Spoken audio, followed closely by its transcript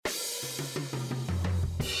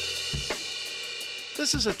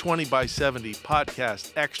This is a 20 by 70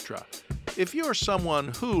 podcast extra. If you're someone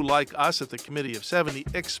who, like us at the Committee of 70,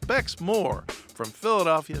 expects more from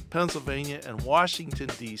Philadelphia, Pennsylvania, and Washington,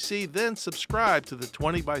 D.C., then subscribe to the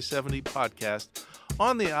 20 by 70 podcast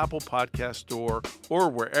on the Apple Podcast Store or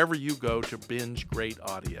wherever you go to binge great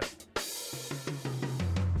audio.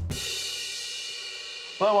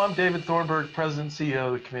 Hello, I'm David Thornburg, President and CEO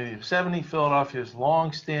of the Committee of 70, Philadelphia's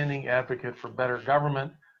long-standing advocate for better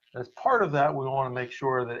government. As part of that, we want to make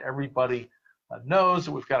sure that everybody knows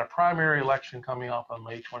that we've got a primary election coming up on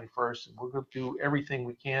May 21st, and we're going to do everything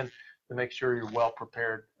we can to make sure you're well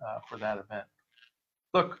prepared for that event.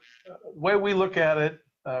 Look, the way we look at it,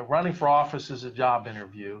 running for office is a job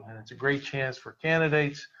interview, and it's a great chance for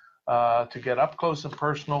candidates to get up close and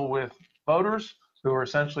personal with voters who are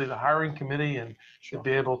essentially the hiring committee, and to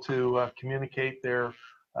be able to communicate their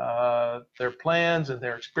plans and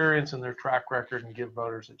their experience and their track record and give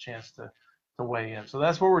voters a chance to weigh in. So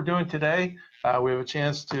that's what we're doing today. We have a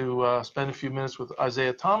chance to spend a few minutes with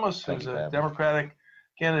Isaiah Thomas, who's a Democratic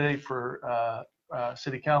candidate for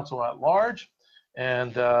City Council at large.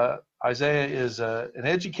 And Isaiah is an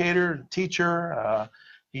educator, teacher.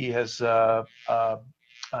 He has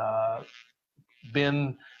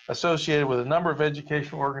been associated with a number of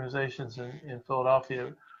educational organizations in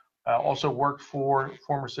Philadelphia. Also worked for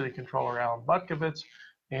former City Controller Alan Butkovich,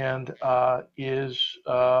 and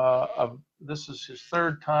this is his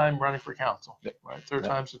third time running for council, right? Third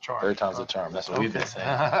time's the charm. Third time's the charm. That's what we've been saying.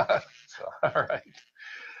 So. All right.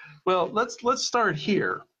 Well, let's start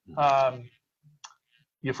here.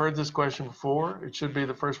 You've heard this question before. It should be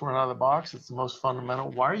the first one out of the box. It's the most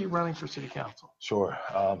fundamental. Why are you running for City Council? Sure.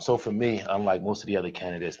 So for me, unlike most of the other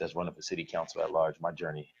candidates that's running for City Council at large, my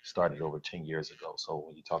journey started over 10 years ago. So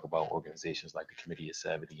when you talk about organizations like the Committee of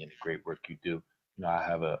 70 and the great work you do, you know, I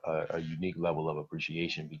have a unique level of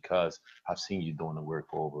appreciation because I've seen you doing the work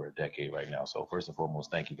for over a decade right now. So first and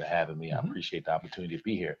foremost, thank you for having me. I appreciate the opportunity to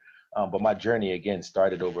be here. But my journey, again,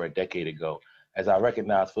 started over a decade ago as I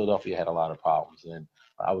recognized Philadelphia had a lot of problems. And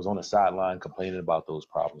I was on the sideline complaining about those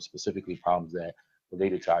problems, specifically problems that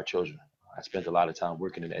related to our children. I spent a lot of time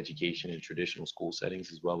working in education in traditional school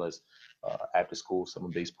settings, as well as after school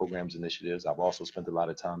summer-based programs initiatives. I've also spent a lot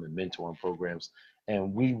of time in mentoring programs,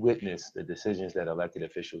 and we witnessed the decisions that elected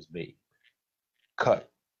officials made. Cut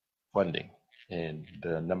funding and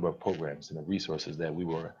the number of programs and the resources that we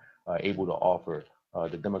were able to offer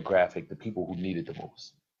the demographic, the people who needed the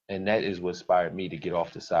most. And that is what inspired me to get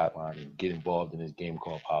off the sideline and get involved in this game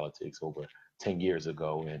called politics over 10 years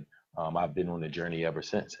ago. And I've been on the journey ever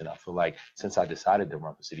since. And I feel like since I decided to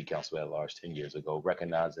run for City Council at large 10 years ago,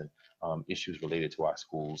 recognizing issues related to our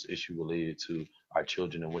schools, issues related to our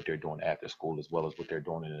children and what they're doing after school, as well as what they're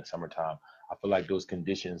doing in the summertime, I feel like those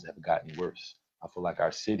conditions have gotten worse. I feel like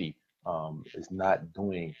our city is not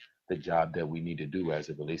doing the job that we need to do as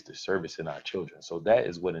it relates to servicing our children. So that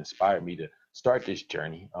is what inspired me to start this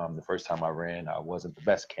journey. The first time I ran, I wasn't the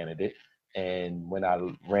best candidate. And when I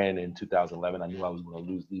ran in 2011, I knew I was going to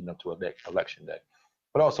lose leading up to election day,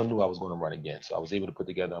 but I also knew I was going to run again. So I was able to put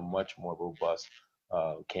together a much more robust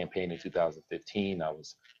campaign in 2015. I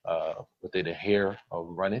was within a hair of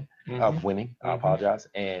winning. I apologize.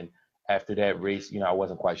 And after that race, you know, I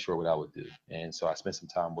wasn't quite sure what I would do. And so I spent some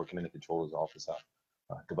time working in the controller's office. I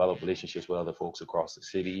developed relationships with other folks across the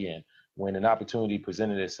city. And when an opportunity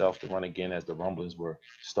presented itself to run again, as the rumblings were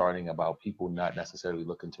starting about people not necessarily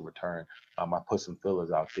looking to return, I put some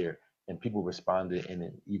fillers out there, and people responded in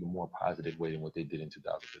an even more positive way than what they did in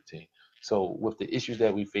 2015. So with the issues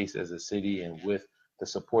that we face as a city and with the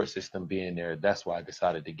support system being there, that's why I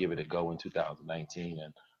decided to give it a go in 2019.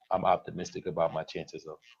 And I'm optimistic about my chances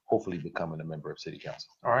of hopefully becoming a member of City Council.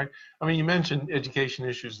 All right. I mean, you mentioned education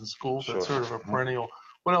issues in schools. That's sort of a perennial.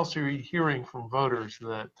 What else are you hearing from voters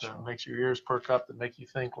that makes your ears perk up, that make you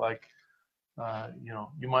think like, you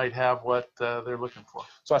know, you might have what they're looking for?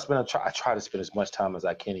 So I try to spend as much time as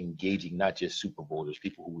I can engaging not just super voters,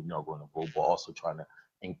 people who we know are going to vote, but also trying to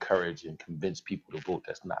encourage and convince people to vote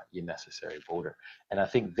that's not your necessary voter. And I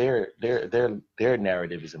think their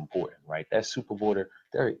narrative is important, right? That super voter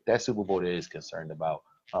is concerned about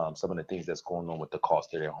some of the things that's going on with the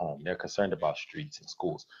cost of their home. They're concerned about streets and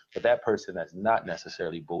schools. But that person that's not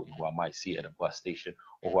necessarily voting, who I might see at a bus station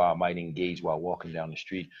or who I might engage while walking down the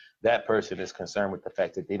street, that person is concerned with the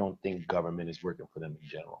fact that they don't think government is working for them in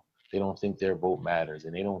general. They don't think their vote matters,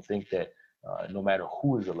 and they don't think that no matter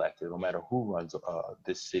who is elected, no matter who runs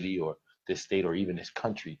this city or this state or even this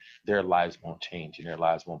country, their lives won't change and their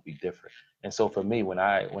lives won't be different. And so for me, when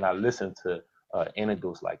I listen to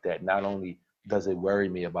anecdotes like that, not only does it worry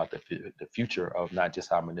me about the future of not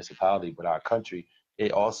just our municipality, but our country,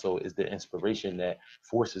 it also is the inspiration that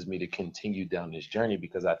forces me to continue down this journey,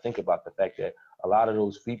 because I think about the fact that a lot of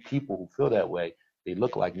those people who feel that way, they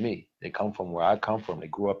look like me. They come from where I come from. They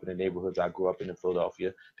grew up in the neighborhoods I grew up in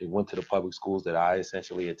Philadelphia. They went to the public schools that I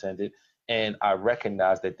essentially attended. And I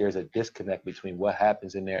recognize that there's a disconnect between what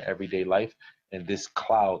happens in their everyday life and this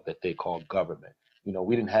cloud that they call government.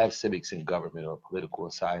 We didn't have civics in government or political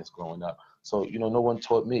or science growing up. So, no one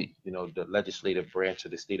taught me. The legislative branch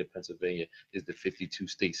of the state of Pennsylvania is the 52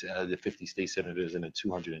 states, the 50 state senators and the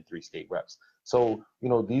 203 state reps. So,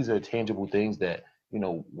 these are tangible things that,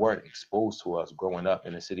 weren't exposed to us growing up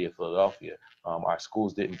in the city of Philadelphia. Our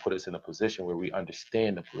schools didn't put us in a position where we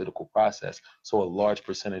understand the political process. So a large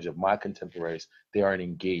percentage of my contemporaries, they aren't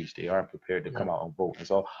engaged. They aren't prepared to come out and vote. And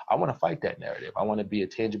so I want to fight that narrative. I want to be a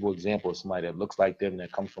tangible example of somebody that looks like them,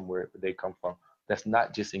 that comes from where they come from, that's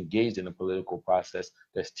not just engaged in the political process,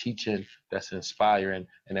 that's teaching, that's inspiring,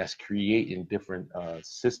 and that's creating different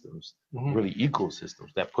systems, really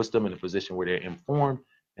ecosystems that puts them in a position where they're informed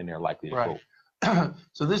and they're likely to vote.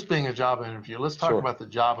 So this being a job interview, let's talk about the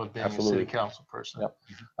job of being a city council person.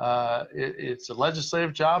 It's a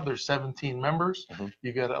legislative job. There's 17 members.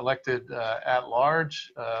 You get elected at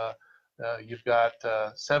large. You've got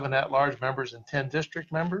 7 at-large members and 10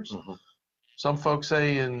 district members. Some folks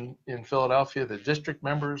say in Philadelphia the district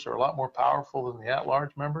members are a lot more powerful than the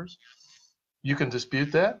at-large members. You can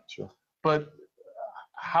dispute that. But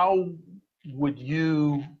how would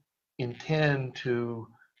you intend to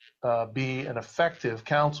be an effective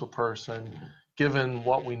council person, given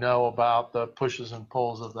what we know about the pushes and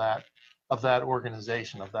pulls of that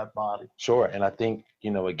organization, of that body? Sure. And I think,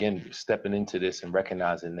 again, stepping into this and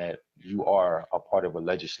recognizing that you are a part of a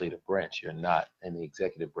legislative branch. You're not in the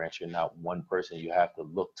executive branch. You're not one person. You have to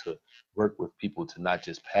look to work with people to not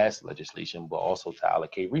just pass legislation, but also to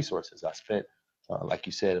allocate resources. I spent, like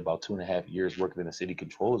you said, about 2.5 years working in the city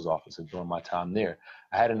controller's office, and during my time there,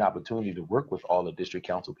 I had an opportunity to work with all the district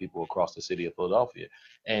council people across the city of Philadelphia.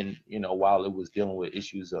 And, while it was dealing with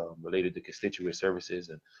issues related to constituent services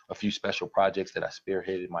and a few special projects that I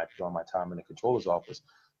spearheaded during my time in the controller's office,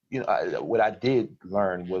 what I did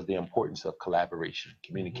learn was the importance of collaboration,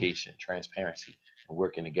 communication, transparency, and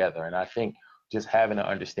working together. And I think just having an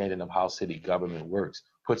understanding of how city government works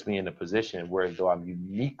puts me in a position where, though I'm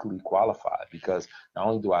uniquely qualified, because not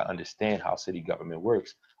only do I understand how city government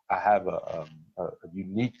works, I have a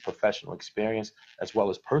unique professional experience as well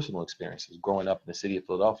as personal experiences growing up in the city of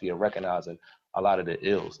Philadelphia, recognizing a lot of the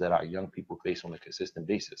ills that our young people face on a consistent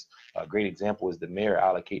basis. A great example is the mayor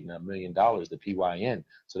allocating $1 million to PYN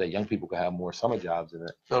so that young people can have more summer jobs in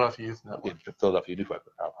the Philadelphia Youth Network. Philadelphia Youth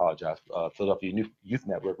Network. I apologize. Philadelphia Youth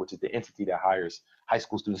Network, which is the entity that hires high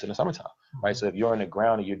school students in the summertime, right? So if you're on the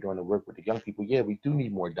ground and you're doing the work with the young people, yeah, we do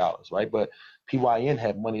need more dollars, right? But PYN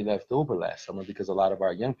had money left over last summer because a lot of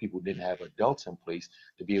our young people didn't have adults in place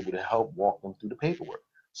to be able to help walk them through the paperwork.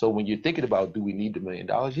 So when you're thinking about, do we need the $1 million?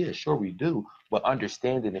 Yeah, sure we do. But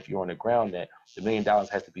understanding, if you're on the ground, that the $1 million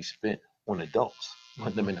has to be spent on adults,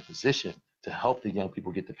 put them in a position to help the young people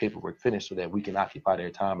get the paperwork finished so that we can occupy their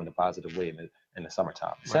time in a positive way in the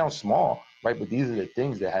summertime. It sounds small, right? But these are the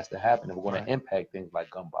things that has to happen if we're going to impact things like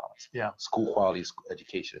gun violence, school quality,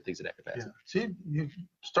 education, things of that capacity. So you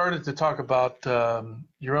started to talk about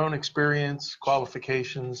your own experience,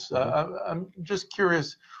 qualifications. I'm just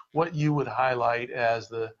curious what you would highlight as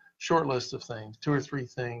the short list of things, 2 or 3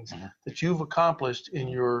 things that you've accomplished in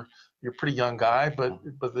you're a pretty young guy,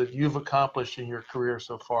 but that you've accomplished in your career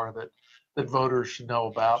so far that voters should know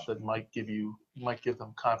about, that might give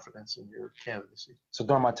them confidence in your candidacy. So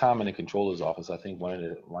during my time in the controller's office, I think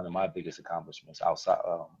one of my biggest accomplishments outside,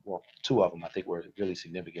 2 of them I think were really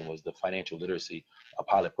significant, was the financial literacy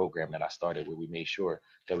pilot program that I started, where we made sure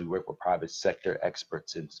that we work with private sector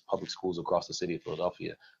experts in public schools across the city of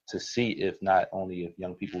Philadelphia to see if not only if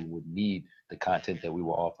young people would need the content that we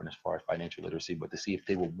were offering as far as financial literacy, but to see if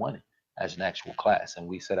they would want it as an actual class. And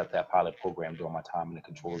we set up that pilot program during my time in the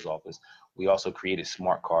controller's office. We also created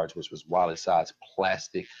smart cards, which was wallet-sized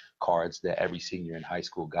plastic cards that every senior in high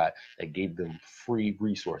school got, that gave them free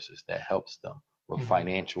resources that helps them with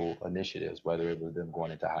financial initiatives, whether it was them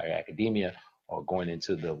going into higher academia or going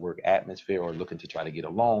into the work atmosphere or looking to try to get a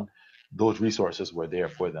loan. Those resources were there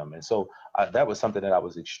for them. And so that was something that I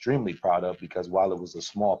was extremely proud of, because while it was a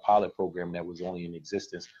small pilot program that was only in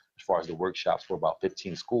existence as far as the workshops for about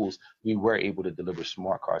 15 schools, we were able to deliver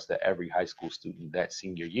smart cards to every high school student that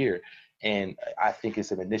senior year. And I think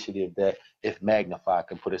it's an initiative that, if magnified,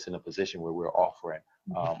 can put us in a position where we're offering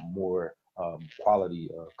more quality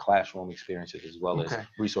classroom experiences as well as Okay.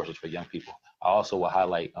 resources for young people. I also will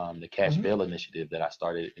highlight the cash bail initiative that I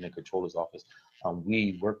started in the controller's office.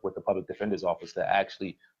 We work with the public defender's office that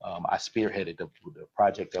actually I spearheaded the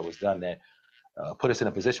project that was done that put us in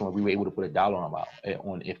a position where we were able to put a dollar amount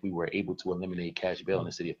on if we were able to eliminate cash bail in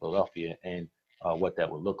the city of Philadelphia and what that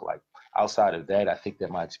would look like. Outside of that, I think that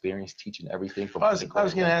my experience teaching everything from I was going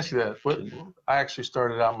to ask you that. I actually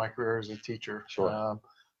started out my career as a teacher. Sure.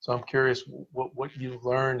 So I'm curious what you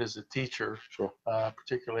learned as a teacher, Sure.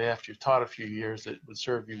 Particularly after you taught a few years, that would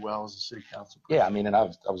serve you well as a city council Yeah, I president. mean,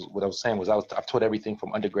 and what I was saying was I've taught everything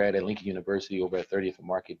from undergrad at Lincoln University over at 30th and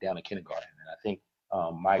Market down to kindergarten, and I think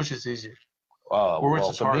Which is easier? Or which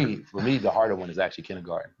is harder? For me, the harder one is actually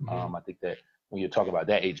kindergarten. Mhm. I think that when you talk about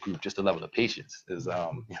that age group, just the level of patience is,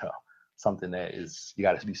 something that is, you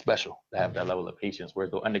got to be special to have that level of patience.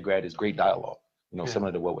 Whereas the undergrad is great dialogue, Yeah.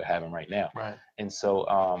 similar to what we're having right now. Right. And so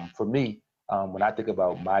for me, when I think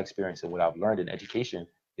about my experience and what I've learned in education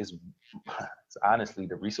is it's honestly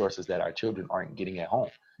the resources that our children aren't getting at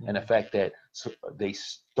home. And the fact that they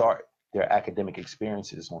start their academic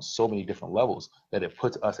experiences on so many different levels that it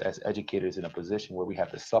puts us as educators in a position where we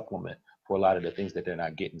have to supplement for a lot of the things that they're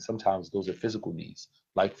not getting. Sometimes those are physical needs,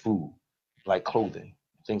 like food, like clothing,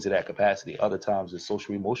 things of that capacity. Other times it's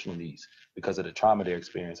social emotional needs because of the trauma they're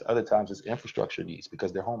experiencing. Other times it's infrastructure needs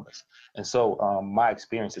because they're homeless. And so my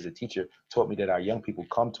experience as a teacher taught me that our young people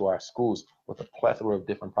come to our schools with a plethora of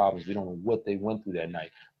different problems. We don't know what they went through that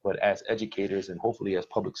night, but as educators and hopefully as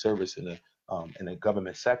public service in the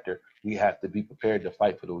government sector, we have to be prepared to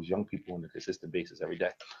fight for those young people on a consistent basis every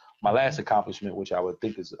day. My last accomplishment, which I would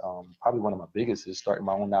think is probably one of my biggest, is starting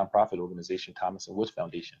my own nonprofit organization, Thomas and Woods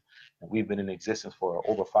Foundation. And we've been in existence for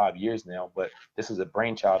over 5 years now, but this is a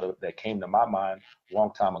brainchild that came to my mind a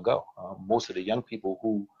long time ago. Most of the young people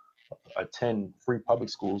who attend free public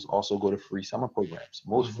schools also go to free summer programs.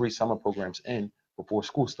 Most free summer programs end before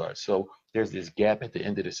school starts. So there's this gap at the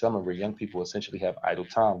end of the summer where young people essentially have idle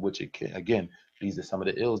time, which it can, again, leads to some of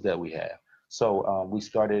the ills that we have. So we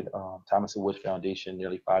started Thomas and Woods Foundation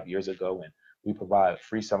nearly 5 years ago, and we provide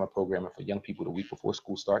free summer programming for young people the week before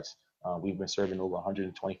school starts. We've been serving over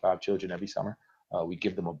 125 children every summer. We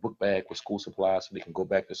give them a book bag with school supplies so they can go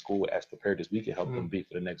back to school as prepared as we can help them be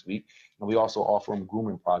for the next week. And we also offer them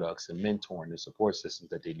grooming products and mentoring and support systems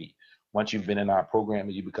that they need. Once you've been in our program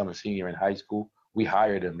and you become a senior in high school, we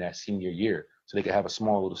hire them that senior year so they can have a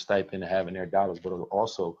small little stipend and have in their dollars, but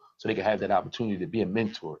also so they can have that opportunity to be a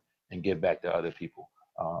mentor and give back to other people,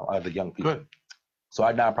 other young people. Good. So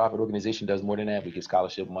our nonprofit organization does more than that. We give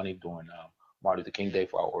scholarship money during Martin Luther King Day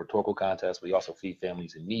for our oratorical contest. We also feed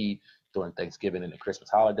families in need during Thanksgiving and the Christmas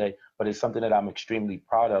holiday. But it's something that I'm extremely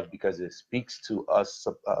proud of because it speaks to us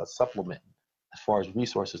supplementing as far as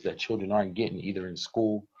resources that children aren't getting either in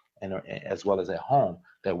school and as well as at home,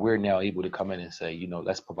 that we're now able to come in and say,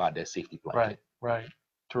 let's provide that safety blanket. Right.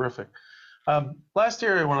 Terrific. Last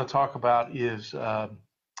area I want to talk about is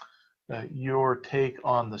your take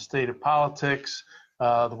on the state of politics,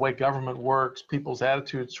 the way government works, people's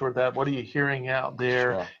attitudes toward that. What are you hearing out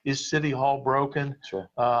there? Sure. Is City Hall broken? Sure.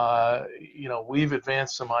 We've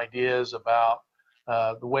advanced some ideas about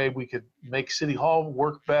the way we could make City Hall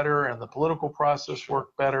work better and the political process work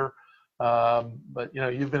better. But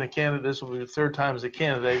you've been a candidate. This will be the third time as a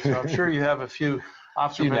candidate, so I'm sure you have a few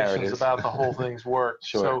observations about the whole thing's work.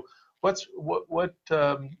 Sure. So what's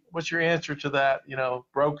your answer to that?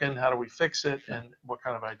 Broken. How do we fix it? And what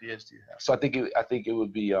kind of ideas do you have? So I think it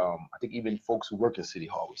would be I think even folks who work in City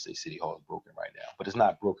Hall would say City Hall is broken right now, but it's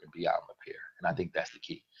not broken beyond repair, and I think that's the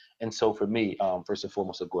key. And so for me, first and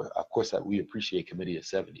foremost, of course, we appreciate Committee of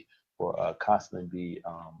 70 for constantly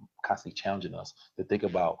challenging us to think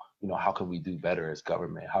about how can we do better as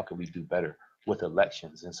government, how can we do better with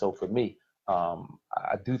elections. And so for me,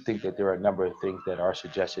 I do think that there are a number of things that are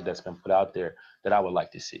suggested that's been put out there that I would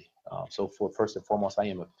like to see. So for first and foremost, I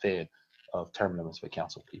am a fan of term limits for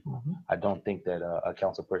council people. I don't think that a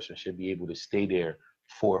council person should be able to stay there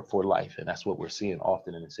for life, and that's what we're seeing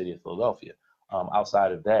often in the city of Philadelphia.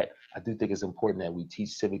 Outside of that, I do think it's important that we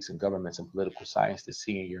teach civics and governments and political science the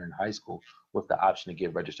senior year in high school with the option to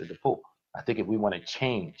get registered to vote. I think if we want to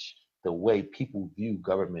change the way people view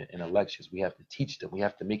government and elections, we have to teach them. We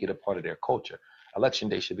have to make it a part of their culture. Election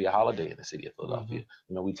day should be a holiday in the city of Philadelphia.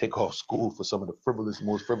 We take off school for some of the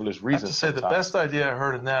most frivolous reasons. I have to say sometimes. The best idea I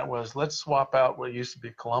heard in that was let's swap out what used to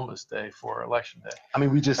be Columbus Day for Election Day. I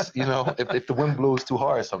mean, we just, if the wind blows too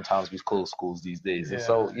hard, sometimes we close schools these days. And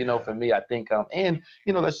so, for me, I think,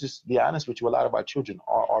 let's just be honest with you, a lot of our children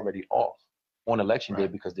are already off on Election Day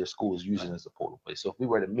because their school is using it as a polling place. So if we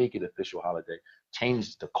were to make it an official holiday,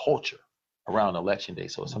 change the culture around election day.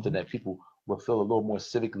 So it's something that people will feel a little more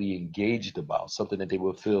civically engaged about, something that they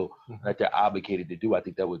will feel that they're obligated to do. I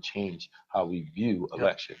think that would change how we view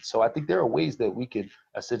elections. So I think there are ways that we can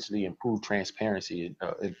essentially improve transparency and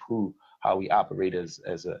improve how we operate as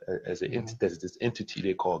this entity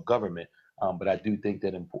they call government. But I do think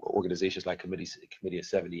that organizations like Committee of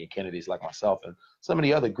 70 and candidates like myself and so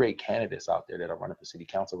many other great candidates out there that are running for city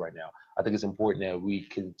council right now, I think it's important that we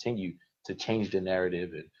continue to change the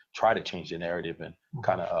narrative and try to change the narrative and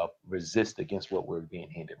kind of resist against what we're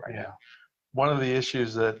being handed right now. One of the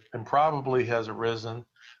issues that probably has arisen,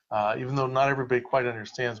 even though not everybody quite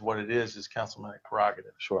understands what it is councilmanic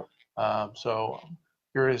prerogative. Sure. So I'm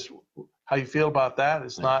curious how you feel about that.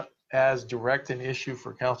 It's not as direct an issue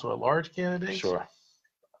for council at large candidates. Sure.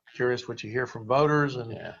 Curious what you hear from voters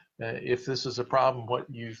and if this is a problem, what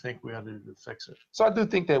you think we ought to do to fix it. So I do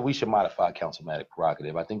think that we should modify councilmanic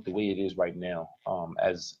prerogative. I think the way it is right now,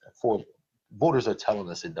 as for voters are telling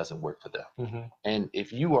us it doesn't work for them. And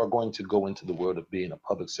if you are going to go into the world of being a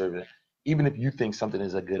public servant, even if you think something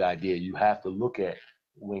is a good idea, you have to look at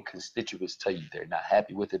when constituents tell you they're not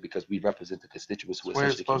happy with it, because we represent the constituents who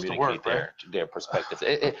essentially communicate their perspectives.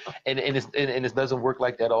 And it doesn't work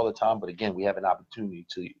like that all the time. But again, we have an opportunity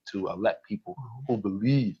to elect people who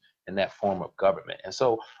believe in that form of government. And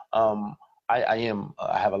so I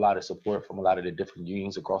have a lot of support from a lot of the different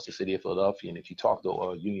unions across the city of Philadelphia. And if you talk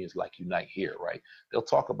to unions like Unite Here, right, they'll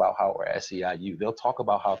talk about how, or SEIU, they'll talk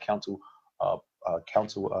about how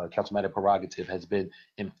councilmanic prerogative has been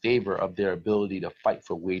in favor of their ability to fight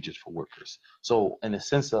for wages for workers. So in the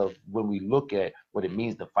sense of when we look at what it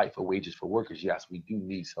means to fight for wages for workers, yes, we do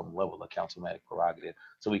need some level of councilmanic prerogative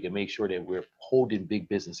so we can make sure that we're holding big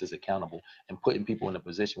businesses accountable and putting people in a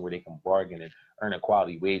position where they can bargain and earn a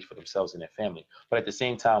quality wage for themselves and their family. But at the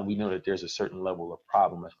same time, we know that there's a certain level of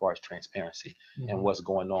problem as far as transparency and what's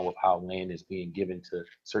going on with how land is being given to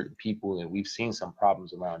certain people. And we've seen some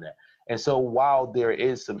problems around that. And so while there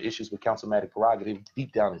is some issues with councilmanic prerogative,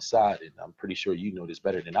 deep down inside, and I'm pretty sure you know this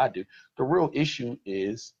better than I do, the real issue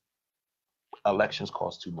is elections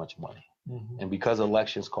cost too much money. And because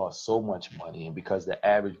elections cost so much money, and because the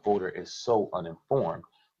average voter is so uninformed,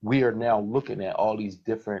 we are now looking at all these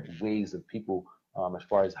different ways of people as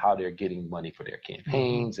far as how they're getting money for their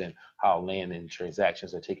campaigns and how land and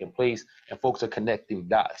transactions are taking place, and folks are connecting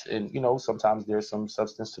dots. And sometimes there's some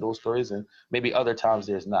substance to those stories, and maybe other times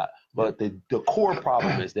there's not. But the core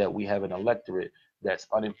problem is that we have an electorate that's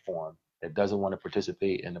uninformed, that doesn't want to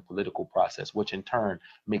participate in the political process, which in turn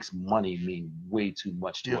makes money mean way too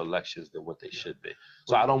much to elections than what they should be.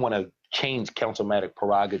 So I don't want to change councilmanic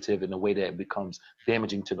prerogative in a way that it becomes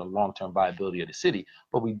damaging to the long-term viability of the city,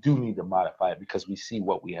 but we do need to modify it because we see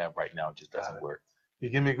what we have right now just doesn't work. You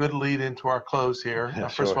give me a good lead into our close here.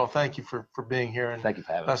 First of all, thank you for being here, and thank you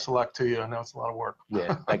for having me. Best of luck to you. I know it's a lot of work.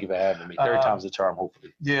 Yeah, thank you for having me. Third time's the charm,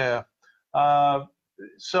 hopefully. Yeah.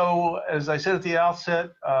 So as I said at the outset,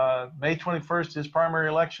 May 21st is primary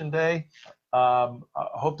election day. I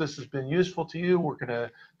hope this has been useful to you. We're going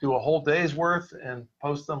to do a whole day's worth and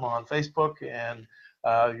post them on Facebook and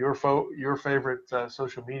your favorite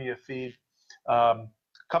social media feed. A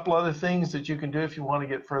couple other things that you can do if you want to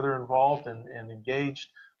get further involved and engaged.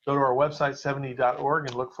 Go to our website, 70.org,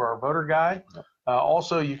 and look for our voter guide.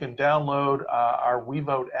 Also, you can download our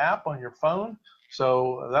WeVote app on your phone.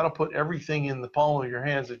 So that'll put everything in the palm of your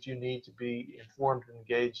hands that you need to be informed and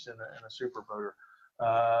engaged in a super voter.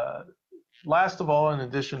 Last of all, in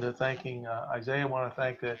addition to thanking Isaiah, I want to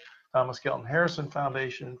thank the Thomas Kelton Harrison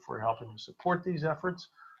Foundation for helping to support these efforts.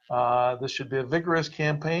 This should be a vigorous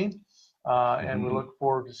campaign, and we look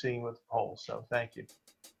forward to seeing you at the polls. So thank you.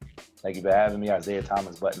 Thank you for having me. Isaiah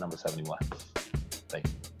Thomas, button number 71. Thank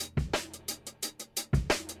you.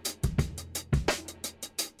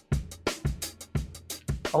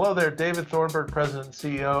 Hello there, David Thornburg, President and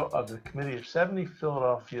CEO of the Committee of 70,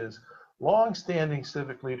 Philadelphia's long-standing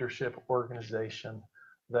civic leadership organization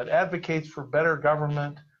that advocates for better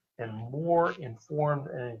government and more informed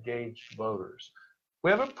and engaged voters.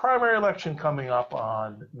 We have a primary election coming up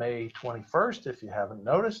on May 21st, if you haven't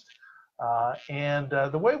noticed. And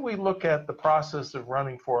the way we look at the process of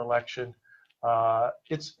running for election,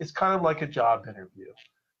 it's kind of like a job interview.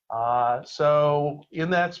 So in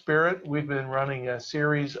that spirit, we've been running a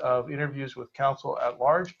series of interviews with council at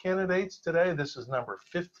large candidates today. This is number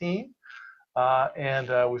 15.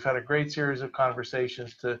 And we've had a great series of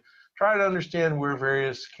conversations to try to understand where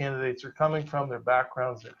various candidates are coming from, their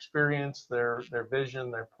backgrounds, their experience, their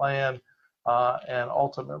vision, their plan, and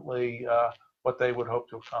ultimately what they would hope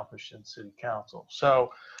to accomplish in city council.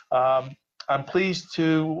 So I'm pleased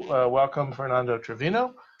to welcome Fernando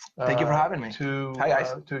Trevino, Thank you for having me. Hi,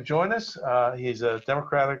 guys. To join us. He's a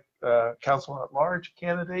Democratic council at large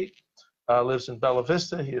candidate. Lives in Bella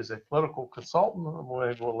Vista. He is a political consultant.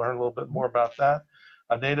 We'll learn a little bit more about that.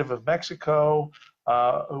 A native of Mexico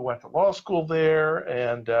who went to law school there,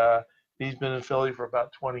 and he's been in Philly for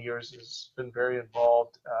about 20 years. Has been very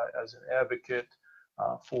involved as an advocate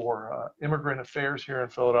for immigrant affairs here in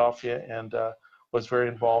Philadelphia, and was very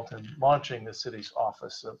involved in launching the city's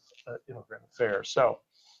Office of Immigrant Affairs. So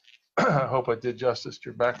I hope I did justice to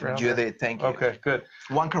your background. You did, thank you. Okay, good.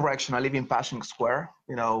 One correction, I live in Passyunk Square.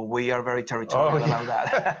 We are very territorial about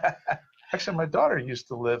that. Actually, my daughter used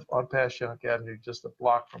to live on Passyunk Avenue, just a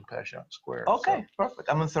block from Passyunk Square. Okay, so. Perfect.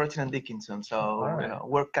 I'm on 13 and Dickinson, so right.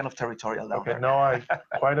 We're kind of territorial down there. No, I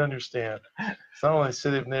quite understand. It's not only a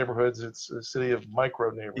city of neighborhoods, it's a city of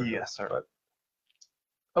micro neighborhoods. Yes, sir. But,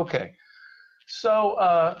 okay.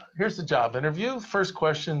 So here's the job interview. First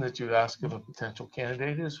question that you ask of a potential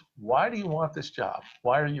candidate is, why do you want this job?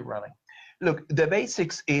 Why are you running? Look, the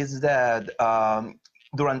basics is that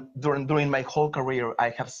during my whole career,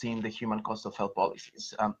 I have seen the human cost of health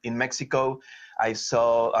policies. In Mexico, I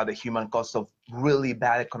saw the human cost of really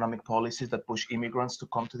bad economic policies that push immigrants to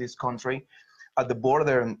come to this country. At the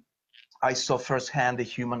border, I saw firsthand the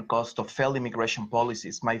human cost of failed immigration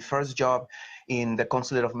policies. My first job in the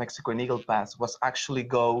Consulate of Mexico in Eagle Pass was actually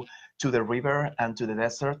go to the river and to the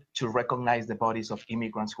desert to recognize the bodies of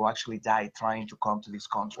immigrants who actually died trying to come to this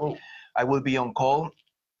country. Oh. I will be on call.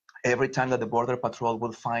 Every time that the Border Patrol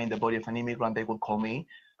will find the body of an immigrant, they will call me.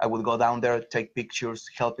 I will go down there, take pictures,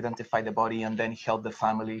 help identify the body, and then help the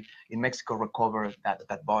family in Mexico recover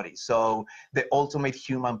that body. So the ultimate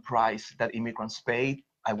human price that immigrants paid,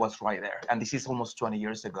 I was right there. And this is almost 20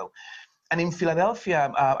 years ago. And in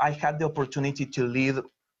Philadelphia, I had the opportunity to lead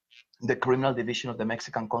the criminal division of the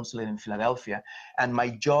Mexican consulate in Philadelphia. And my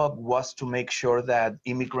job was to make sure that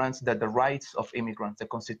the rights of immigrants, the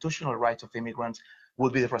constitutional rights of immigrants,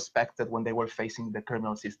 would be respected when they were facing the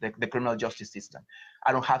criminal justice system.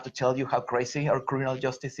 I don't have to tell you how crazy our criminal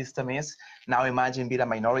justice system is. Now imagine being a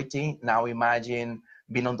minority. Now imagine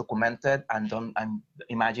being undocumented, and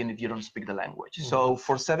imagine if you don't speak the language. Mm-hmm. So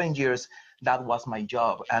for 7 years, that was my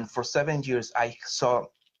job. And for 7 years, I saw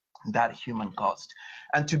that human cost.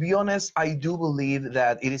 And to be honest, I do believe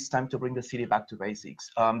that it is time to bring the city back to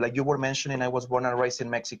basics. Like you were mentioning, I was born and raised in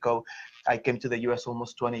Mexico. I came to the US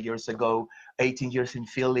almost 20 years ago, 18 years in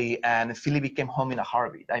Philly, and Philly became home in a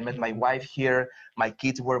heartbeat. I met my wife here, my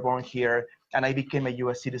kids were born here, and I became a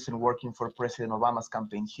US citizen working for President Obama's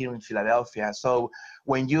campaign here in Philadelphia. So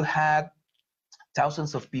when you had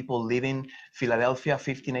thousands of people leaving Philadelphia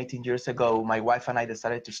 15, 18 years ago, my wife and I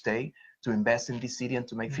decided to stay, to invest in this city and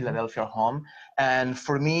to make Philadelphia home. And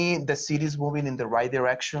for me, the city is moving in the right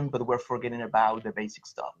direction, but we're forgetting about the basic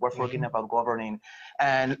stuff. We're forgetting about governing.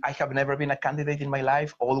 And I have never been a candidate in my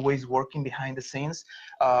life, always working behind the scenes.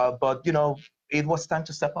 But it was time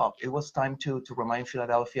to step up. It was time to remind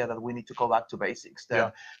Philadelphia that we need to go back to basics,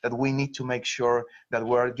 that we need to make sure that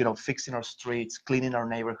we're, fixing our streets, cleaning our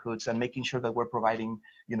neighborhoods, and making sure that we're providing,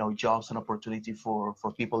 jobs and opportunity for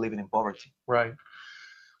people living in poverty. Right.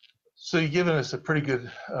 So you've given us a pretty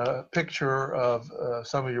good picture of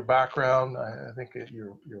some of your background. I think that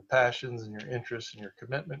your passions and your interests and your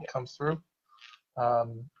commitment comes through.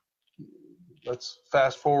 Let's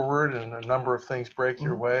fast forward, and a number of things break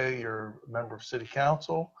your way. You're a member of City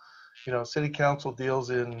Council. City Council deals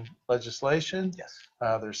in legislation. Yes.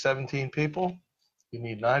 There's 17 people. You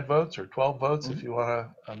need 9 votes or 12 votes if you want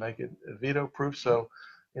to make it veto-proof. So,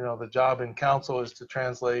 the job in council is to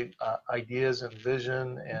translate ideas and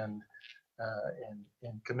vision and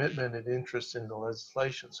commitment and interest in the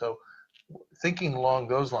legislation. So thinking along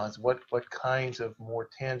those lines, what kinds of more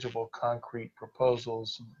tangible, concrete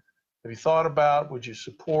proposals have you thought about? Would you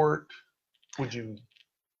support? Would you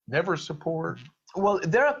never support? Well,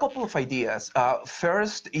 there are a couple of ideas.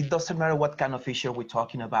 First, it doesn't matter what kind of issue we're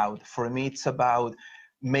talking about. For me, it's about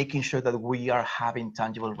making sure that we are having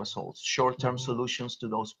tangible results, short-term solutions to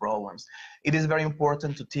those problems. It is very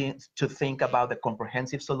important to think about the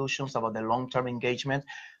comprehensive solutions, about the long-term engagement.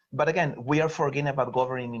 But again, we are forgetting about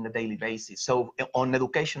governing on a daily basis. So on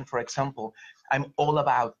education, for example, I'm all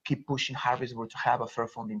about keep pushing Harrisburg to have a fair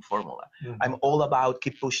funding formula. I'm all about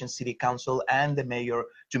keep pushing City Council and the mayor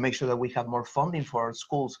to make sure that we have more funding for our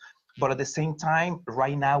schools. But at the same time,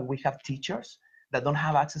 right now, we have teachers that don't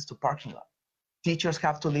have access to parking lot. Teachers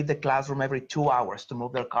have to leave the classroom every 2 hours to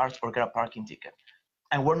move their cars or get a parking ticket.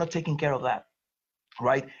 And we're not taking care of that,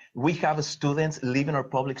 right? We have students leaving our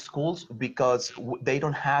public schools because they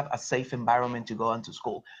don't have a safe environment to go into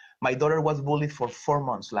school. My daughter was bullied for 4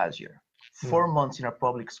 months last year. 4 months in a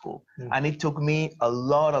public school, and it took me a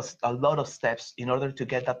lot of steps in order to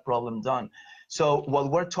get that problem done. So while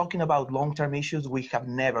we're talking about long-term issues, we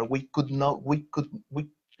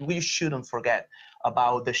shouldn't forget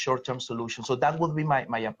about the short-term solution. So that would be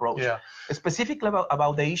my approach. Yeah. Specifically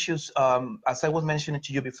about the issues, as I was mentioning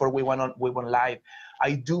to you before we went live,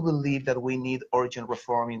 I do believe that we need urgent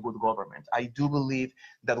reform in good government. I do believe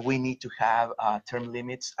that we need to have term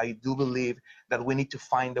limits. I do believe that we need to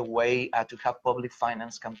find a way to have public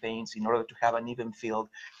finance campaigns in order to have an even field.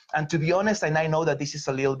 And to be honest, and I know that this is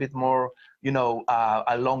a little bit more,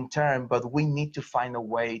 a long term, but we need to find a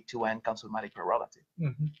way to end councilmatic prerogative.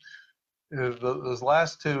 Those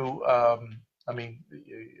last two, I mean,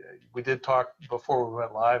 we did talk before we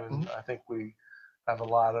went live, and I think we have a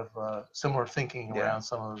lot of similar thinking around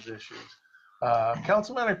some of those issues.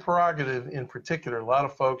 Councilmatic prerogative in particular, a lot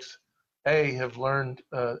of folks, have learned,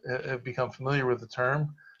 have become familiar with the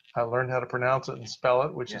term, learned how to pronounce it and spell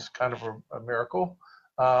it, which is kind of a miracle.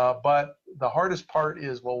 But the hardest part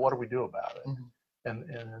is, well, what do we do about it? And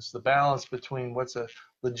it's the balance between what's a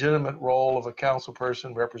legitimate role of a council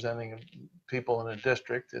person representing people in a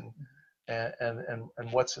district, and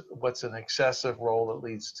what's an excessive role that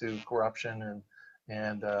leads to corruption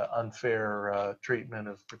and unfair treatment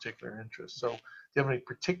of particular interests. So, do you have any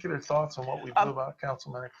particular thoughts on what we do about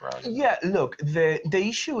councilmatic prerogative? Yeah, look, the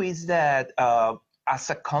issue is that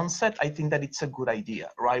as a concept, I think that it's a good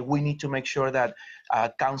idea, right? We need to make sure that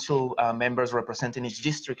council members representing each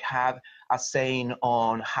district have a saying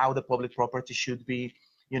on how the public property should be,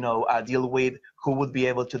 deal with, who would be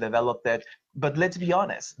able to develop that. But let's be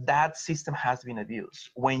honest, that system has been abused.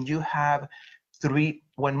 When you have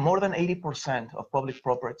when more than 80% of public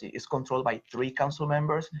property is controlled by 3 council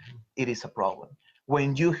members, it is a problem.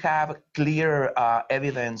 When you have clear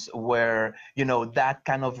evidence where that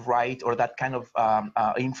kind of right or that kind of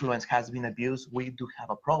influence has been abused, we do have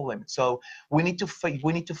a problem. So we need to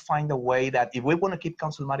find a way that if we want to keep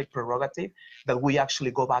councilmatic prerogative, that we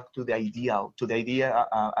actually go back to the ideal, to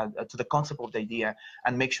the concept of the idea,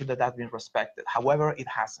 and make sure that that's been respected. However, it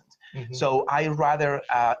hasn't. So I rather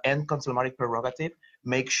end councilmatic prerogative,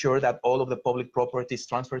 make sure that all of the public property is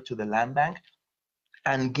transferred to the land bank,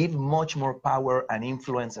 and give much more power and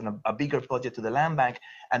influence and a bigger budget to the land bank,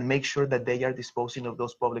 and make sure that they are disposing of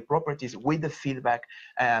those public properties with the feedback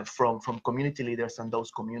from community leaders and those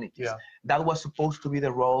communities. That was supposed to be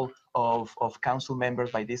the role of council members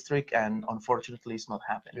by district, and unfortunately it's not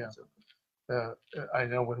happening. I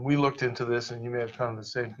know when we looked into this, and you may have come to the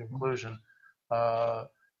same conclusion,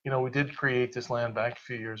 we did create this land bank a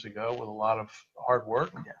few years ago with a lot of hard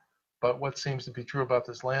work. But what seems to be true about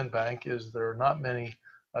this land bank is there are not many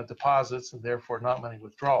deposits, and therefore not many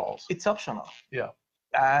withdrawals. It's optional.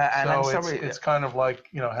 And so it's kind of like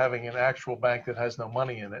having an actual bank that has no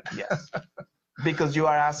money in it. Yes. Because you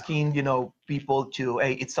are asking people to,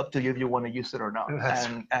 hey, it's up to you if you want to use it or not.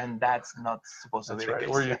 And that's not supposed to be the case.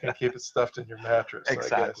 Or you can keep it stuffed in your mattress.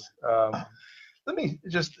 Exactly. I guess. Let me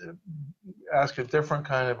just ask a different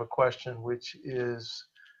kind of a question, which is,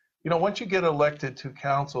 once you get elected to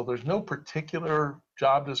council, there's no particular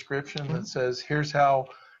job description that says here's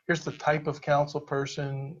the type of council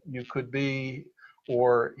person you could be,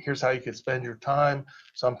 or here's how you could spend your time.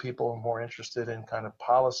 Some people are more interested in kind of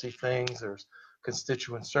policy things. There's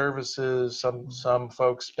constituent services. Some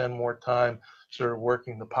folks spend more time sort of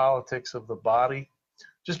working the politics of the body.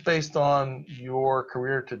 Just based on your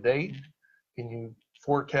career to date, can you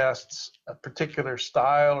forecast a particular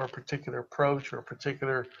style or a particular approach or a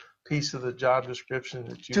particular piece of the job description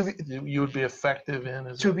that you would be effective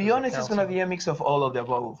in? To be honest, it's going to be a mix of all of the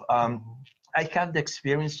above. I have the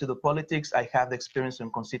experience to do politics. I have the experience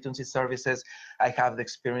in constituency services. I have the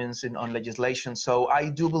experience on legislation. So I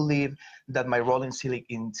do believe that my role in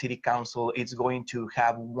city council is going to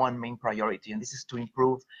have one main priority, and this is to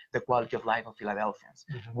improve the quality of life of Philadelphians.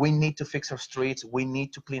 We need to fix our streets. We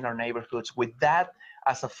need to clean our neighborhoods. With that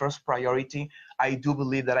as a first priority, I do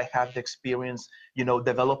believe that I have the experience,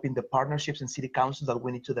 developing the partnerships in city council that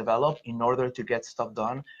we need to develop in order to get stuff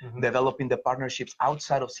done, developing the partnerships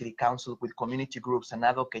outside of city council with community groups and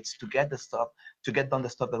advocates to get done the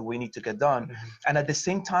stuff that we need to get done. And at the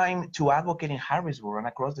same time, to advocate in Harrisburg and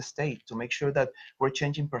across the state to make sure that we're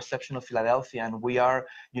changing perception of Philadelphia, and we are,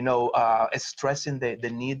 stressing the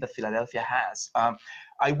need that Philadelphia has.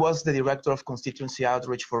 I was the director of constituency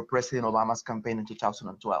outreach for President Obama's campaign in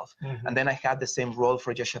 2012. And then I had the same role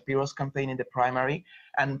for Josh Shapiro's campaign in the primary,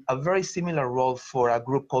 and a very similar role for a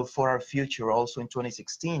group called For Our Future also in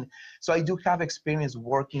 2016. So I do have experience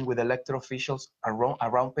working with elected officials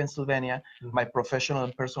around Pennsylvania. My professional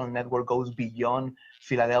and personal network goes beyond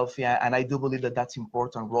Philadelphia, and I do believe that that's an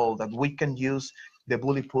important role, that we can use the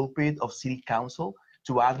bully pulpit of city council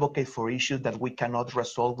to advocate for issues that we cannot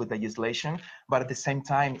resolve with legislation, but at the same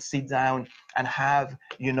time sit down and have,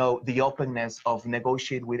 you know, the openness of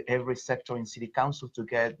negotiate with every sector in city council to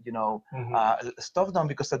get, you know, stuff done,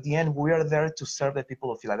 because at the end we are there to serve the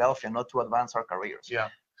people of Philadelphia, not to advance our careers. Yeah,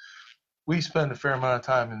 we spend a fair amount of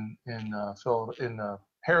time in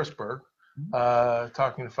Harrisburg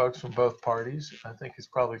talking to folks from both parties. I think it's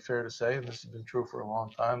probably fair to say, and this has been true for a long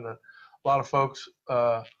time, that a lot of folks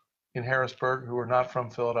in Harrisburg who are not from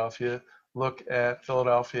Philadelphia look at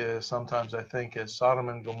Philadelphia sometimes, I think, as Sodom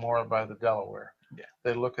and Gomorrah by the Delaware. Yeah.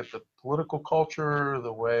 They look at the political culture,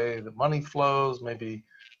 the way the money flows, maybe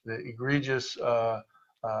the egregious,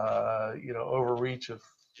 overreach of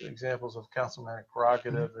examples of councilmanic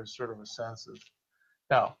prerogative. There's sort of a sense of.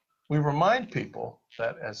 Now, we remind people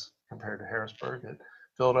that, as compared to Harrisburg, that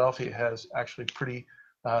Philadelphia has actually pretty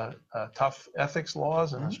tough ethics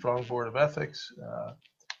laws and a strong board of ethics.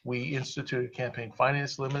 We instituted campaign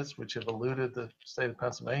finance limits, which have eluded the state of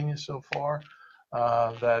Pennsylvania so far,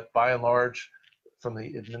 that by and large, from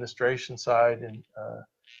the administration side and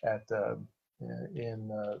in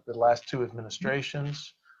the last two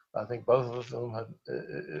administrations, I think both of them have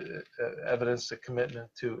evidenced a commitment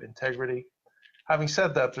to integrity. Having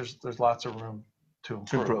said that, there's lots of room to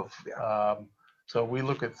improve. Yeah. So we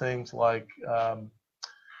look at things like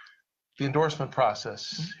the endorsement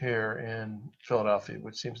process here in Philadelphia,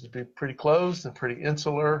 which seems to be pretty closed and pretty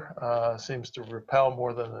insular, seems to repel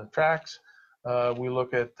more than it attracts. We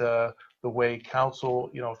look at the way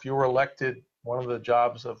council, if you were elected, one of the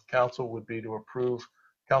jobs of council would be to approve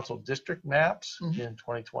council district maps in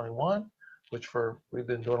 2021, which we've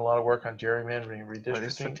been doing a lot of work on gerrymandering and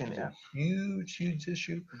redistricting. It's a huge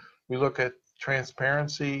issue. We look at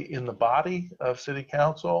transparency in the body of city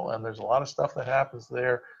council, and there's a lot of stuff that happens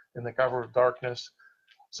there in the cover of darkness.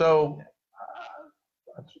 So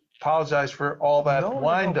I apologize for all that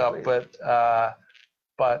wind-up, but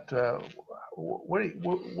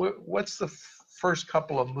what's the first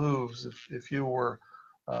couple of moves if you were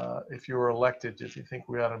elected, if you think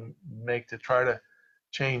we ought to make to try to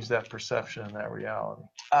change that perception and that reality?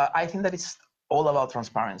 I think that it's all about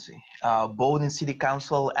transparency, both in city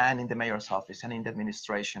council and in the mayor's office and in the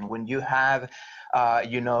administration. When you have,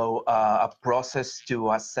 a process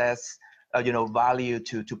to assess, value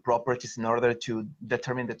to properties in order to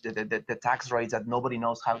determine the tax rates that nobody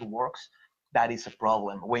knows how it works, that is a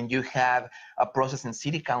problem. When you have a process in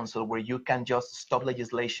city council where you can just stop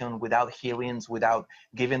legislation without hearings, without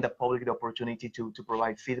giving the public the opportunity to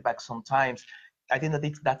provide feedback sometimes, I think that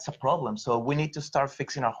that's a problem. So we need to start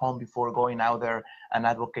fixing our home before going out there and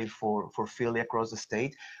advocate for Philly across the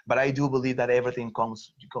state. But I do believe that everything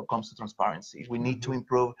comes to transparency. We need to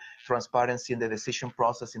improve transparency in the decision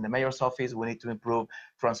process in the mayor's office. We need to improve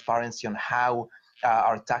transparency on how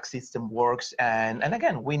our tax system works. And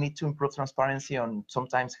again, we need to improve transparency on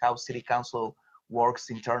sometimes how city council works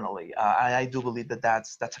internally. And I do believe that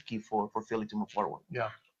that's a key for Philly to move forward. Yeah.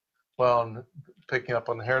 Well, and picking up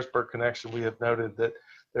on the Harrisburg connection, we have noted that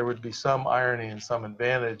there would be some irony and some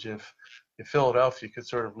advantage if Philadelphia could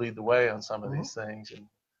sort of lead the way on some of these things and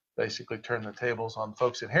basically turn the tables on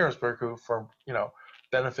folks in Harrisburg who,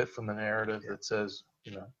 benefit from the narrative that says,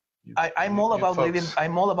 I'm all about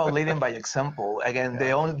leading by example. Again,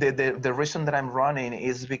 the reason that I'm running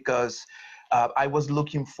is because I was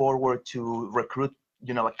looking forward to recruit,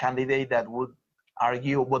 a candidate that would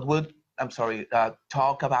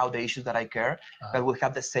talk about the issues that I care, that will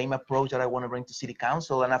have the same approach that I want to bring to city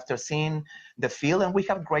council. And after seeing the field, and we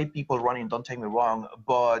have great people running, don't take me wrong,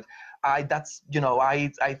 but I thought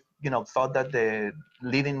that the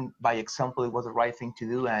leading by example was the right thing to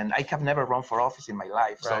do. And I have never run for office in my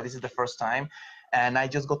life. So this is the first time. And I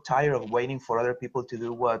just got tired of waiting for other people to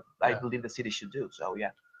do what I believe the city should do. So,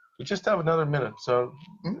 yeah. We just have another minute. So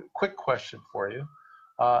quick question for you.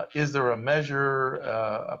 Is there a measure,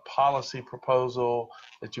 a policy proposal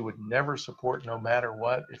that you would never support no matter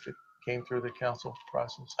what if it came through the council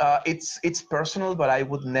process? It's personal, but I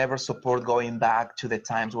would never support going back to the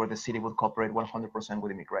times where the city would cooperate 100%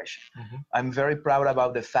 with immigration. I'm very proud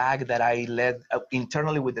about the fact that I led,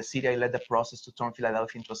 internally with the city, I led the process to turn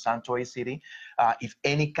Philadelphia into a sanctuary city. If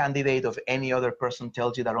any candidate of any other person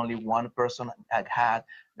tells you that only one person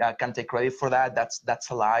can take credit for that, that's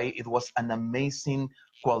a lie. It was an amazing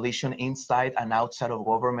coalition inside and outside of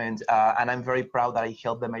government. And I'm very proud that I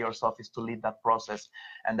helped the mayor's office to lead that process.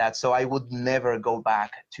 And that, so I would never go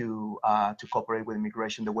back to cooperate with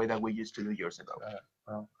immigration the way that we used to do years ago.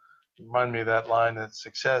 Well, you remind me of that line that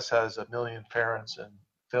success has a million parents and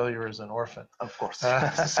failure is an orphan. Of course.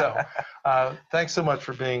 Thanks so much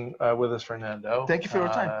for being with us, Fernando. Thank you for your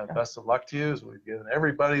time. Best of luck to you. As we've given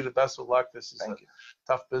everybody the best of luck. This is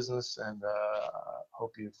tough business, and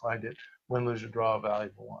hope you find it, win, lose, or draw, a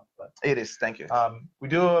valuable one. But it is. Thank you. We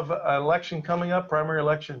do have an election coming up, primary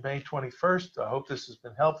election May 21st. I hope this has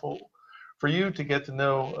been helpful for you to get to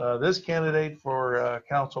know this candidate for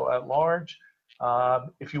council at large.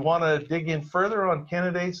 If you want to dig in further on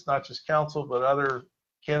candidates, not just council, but other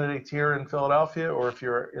candidates here in Philadelphia, or if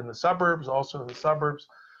you're in the suburbs, also in the suburbs,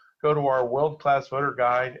 go to our world-class voter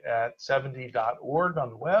guide at 70.org on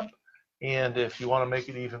the web. And if you want to make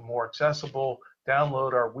it even more accessible,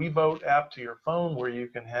 download our We Vote app to your phone, where you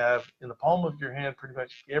can have in the palm of your hand pretty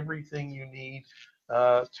much everything you need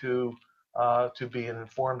to be an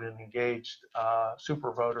informed and engaged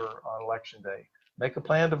super voter on election day. Make a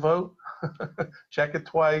plan to vote, check it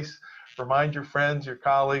twice, remind your friends, your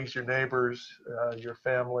colleagues, your neighbors, your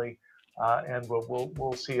family, and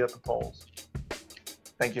we'll see you at the polls.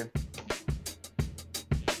 Thank you.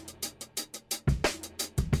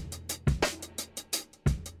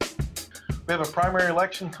 We have a primary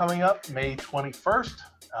election coming up May 21st.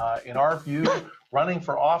 In our view, running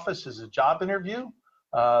for office is a job interview.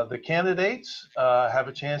 The candidates have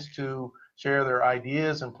a chance to share their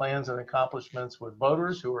ideas and plans and accomplishments with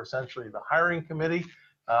voters, who are essentially the hiring committee.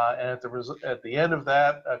 And at the end of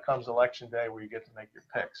that comes election day, where you get to make your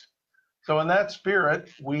picks. So in that spirit,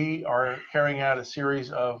 we are carrying out a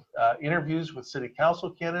series of interviews with city council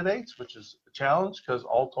candidates, which is a challenge because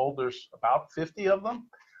all told there's about 50 of them.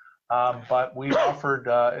 But we offered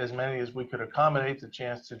as many as we could accommodate the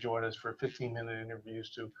chance to join us for 15-minute interviews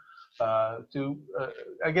to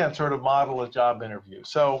again, sort of model a job interview.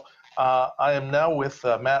 So I am now with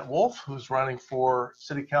Matt Wolfe, who's running for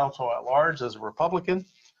city council at large as a Republican.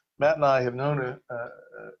 Matt and I have known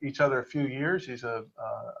each other a few years. He's a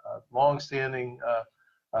long-standing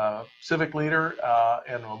civic leader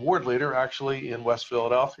and award leader, actually, in West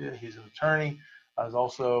Philadelphia. He's an attorney. Has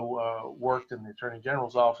also worked in the Attorney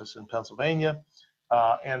General's office in Pennsylvania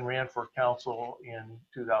and ran for council in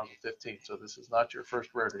 2015. So this is not your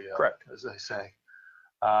first rodeo, correct, as they say.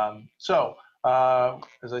 As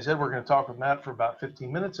I said, we're going to talk with Matt for about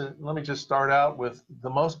 15 minutes. And let me just start out with the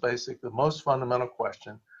most basic, the most fundamental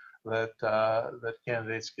question that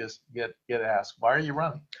candidates get asked. Why are you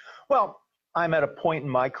running? Well, I'm at a point in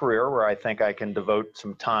my career where I think I can devote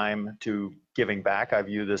some time to giving back. I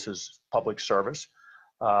view this as public service.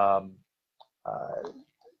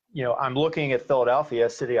 You know, I'm looking at Philadelphia, a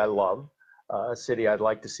city I love, a city I'd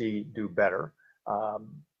like to see do better.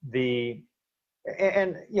 You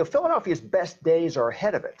know, Philadelphia's best days are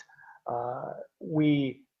ahead of it.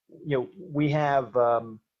 We have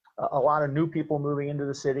a lot of new people moving into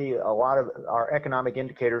the city. A lot of our economic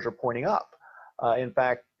indicators are pointing up. In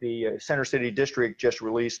fact, the Center City District just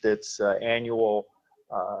released its annual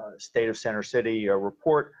State of Center City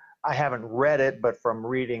report. I haven't read it, but from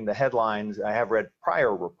reading the headlines, I have read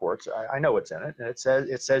prior reports. I know it's in it, and it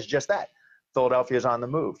says just that. Philadelphia is on the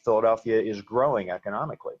move. Philadelphia is growing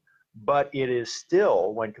economically, but it is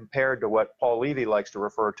still, when compared to what Paul Levy likes to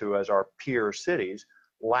refer to as our peer cities,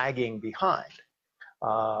 lagging behind.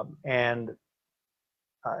 You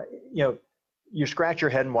know, you scratch your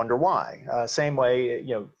head and wonder why. Same way,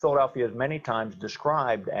 you know, Philadelphia is many times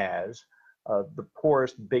described as the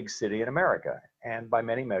poorest big city in America, and by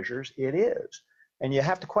many measures it is. And you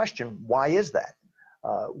have to question, why is that?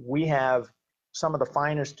 We have some of the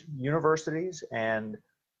finest universities and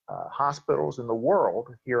hospitals in the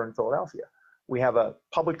world here in Philadelphia. We have a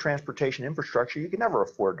public transportation infrastructure you can never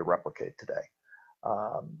afford to replicate today.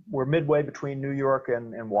 We're midway between New York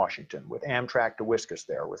and Washington, with Amtrak to whisk us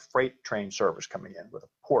there, with freight train service coming in, with a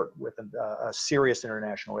port, with a serious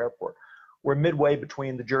international airport. We're midway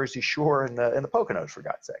between the Jersey Shore and the Poconos, for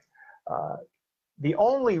God's sake. The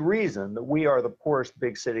only reason that we are the poorest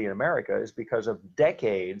big city in America is because of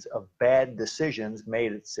decades of bad decisions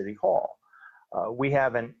made at City Hall. We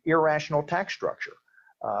have an irrational tax structure.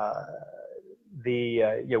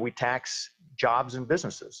 You know, we tax jobs and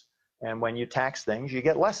businesses, and when you tax things, you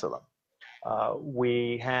get less of them.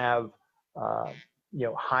 We have you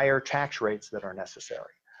know, higher tax rates that are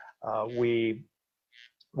necessary.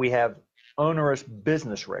 We have onerous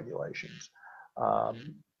business regulations.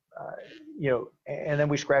 You know, and then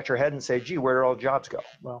we scratch our head and say, gee, where did all the jobs go?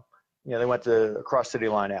 Well, you know, they went to across City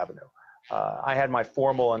Line Avenue. I had my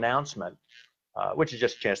formal announcement which is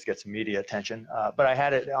just a chance to get some media attention. But I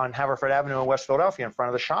had it on Haverford Avenue in West Philadelphia in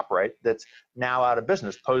front of the ShopRite that's now out of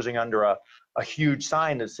business, posing under a huge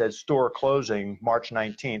sign that says store closing March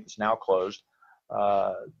 19th. It's now closed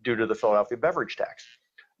due to the Philadelphia beverage tax.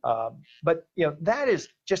 But that is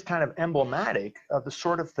just kind of emblematic of the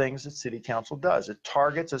sort of things that City Council does. It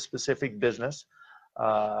targets a specific business,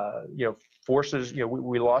 forces,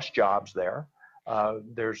 we lost jobs there.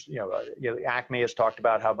 There's, Acme has talked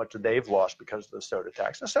about how much they've lost because of the soda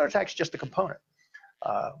tax. The soda tax is just a component.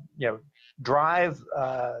 Drive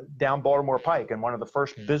down Baltimore Pike, and one of the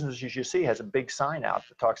first businesses you see has a big sign out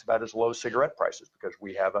that talks about its low cigarette prices because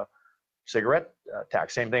we have a cigarette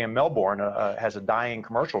tax. Same thing in Melbourne, has a dying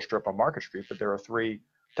commercial strip on Market Street, but there are 3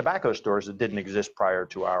 tobacco stores that didn't exist prior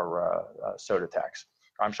to our soda tax.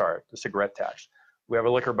 I'm sorry, the cigarette tax. We have a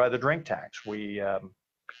liquor by the drink tax. We, have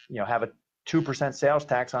a 2% sales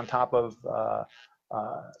tax on top of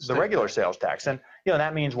the regular sales tax. And,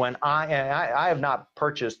 that means when I have not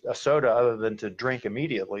purchased a soda other than to drink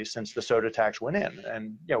immediately since the soda tax went in.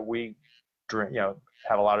 And, we drink,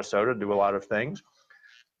 have a lot of soda, do a lot of things.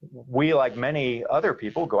 We, like many other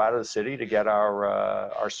people, go out of the city to get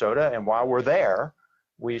our soda. And while we're there,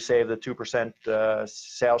 we save the 2%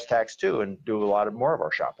 sales tax too and do a lot more of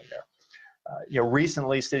our shopping there.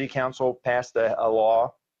 Recently, City Council passed a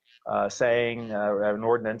law saying, an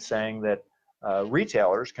ordinance saying that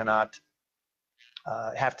retailers cannot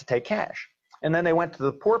have to take cash. And then they went to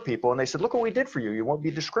the poor people and they said, look what we did for you. You won't be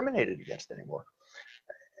discriminated against anymore.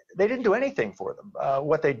 They didn't do anything for them.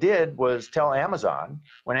 What they did was tell Amazon,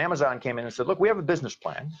 when Amazon came in and said, look, we have a business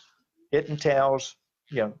plan. It entails,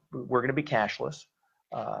 we're going to be cashless.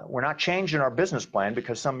 We're not changing our business plan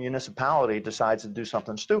because some municipality decides to do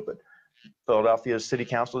something stupid. Philadelphia's city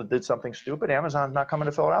council did something stupid. Amazon's not coming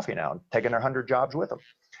to Philadelphia now and taking their 100 jobs with them.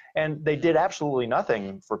 And they did absolutely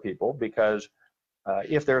nothing for people because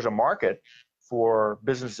if there's a market for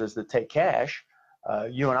businesses that take cash,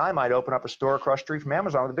 you and I might open up a store across the street from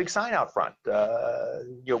Amazon with a big sign out front.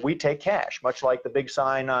 We take cash, much like the big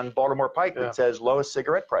sign on Baltimore Pike that says lowest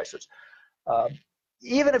cigarette prices.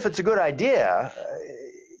 Even if it's a good idea,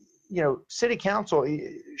 City Council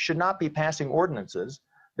should not be passing ordinances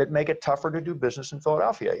that make it tougher to do business in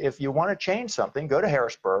Philadelphia. If you want to change something, go to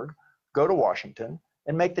Harrisburg, go to Washington,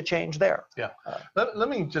 and make the change there. Yeah. Let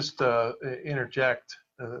me just interject.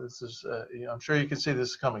 This is, I'm sure you can see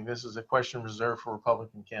this coming. This is a question reserved for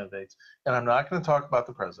Republican candidates, and I'm not going to talk about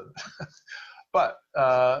the president. But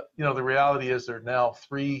the reality is there are now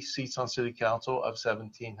 3 seats on City Council of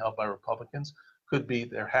 17 held by Republicans.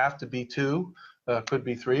 There have to be 2, could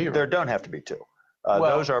be 3. There don't have to be 2.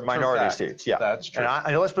 Those are minority seats. Yeah, that's true.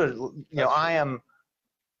 And let's put it, I am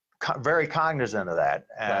very cognizant of that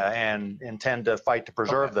and intend to fight to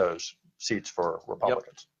preserve those seats for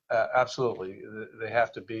Republicans. Yep. Absolutely. They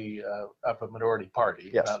have to be of a minority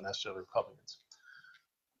party, not necessarily Republicans.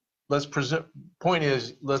 Point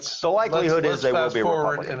is, the likelihood is they will be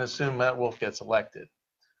Republican. And assume Matt Wolfe gets elected.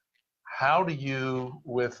 How do you,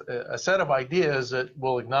 with a set of ideas that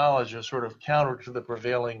will acknowledge a sort of counter to the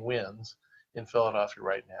prevailing winds in Philadelphia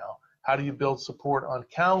right now, how do you build support on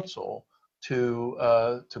council to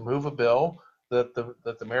move a bill that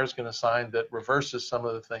the mayor's going to sign that reverses some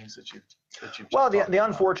of the things that you've well, the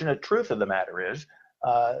unfortunate truth of the matter is,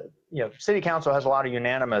 City Council has a lot of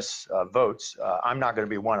unanimous votes. I'm not going to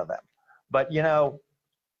be one of them. But,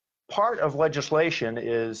 part of legislation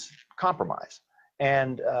is compromise.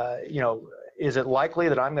 And, is it likely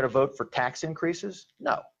that I'm going to vote for tax increases?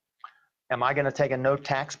 No. Am I going to take a no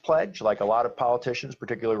tax pledge like a lot of politicians,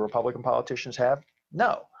 particularly Republican politicians, have?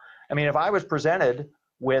 No. I mean, if I was presented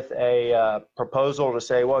with a proposal to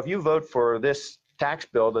say, well, if you vote for this tax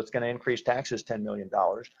bill that's going to increase taxes $10 million,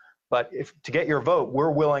 but if to get your vote,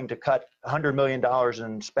 we're willing to cut $100 million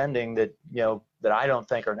in spending that, that I don't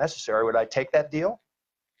think are necessary, would I take that deal?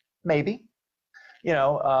 Maybe.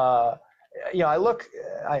 I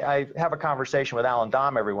have a conversation with Alan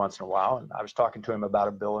Dom every once in a while, and I was talking to him about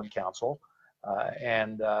a bill in council,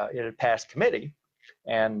 and it had passed committee,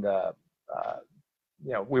 and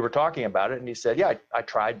we were talking about it, and he said, yeah, I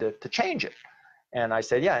tried to change it. And I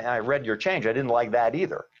said, yeah, I read your change. I didn't like that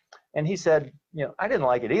either. And he said, I didn't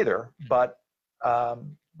like it either, but I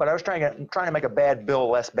was trying to make a bad bill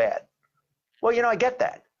less bad. Well, I get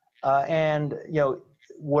that. And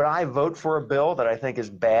would I vote for a bill that I think is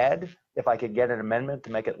bad if I could get an amendment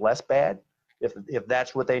to make it less bad? If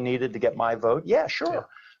that's what they needed to get my vote? Yeah, sure.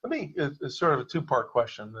 Yeah. It's sort of a 2-part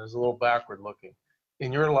question. There's a little backward looking.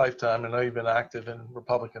 In your lifetime, I know you've been active in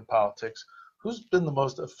Republican politics. Who's been the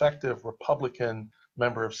most effective Republican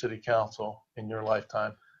member of City Council in your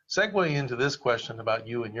lifetime? Segue into this question about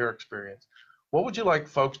you and your experience. what would you like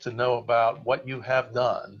folks to know about what you have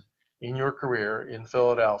done in your career in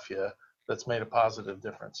Philadelphia that's made a positive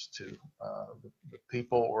difference to the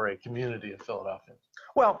people or a community of Philadelphia?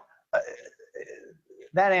 Well,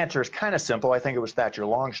 that answer is kind of simple. I think it was Thatcher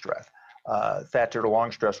Longstreth. Thatcher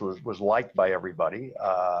Longstreth was liked by everybody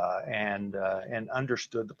and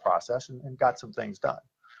understood the process and got some things done.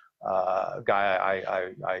 A guy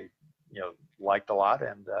I liked a lot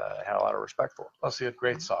and had a lot of respect for. Plus, he had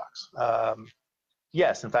great socks.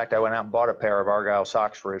 Yes, in fact, I went out and bought a pair of Argyle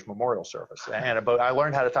socks for his memorial service, and I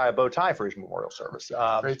learned how to tie a bow tie for his memorial service.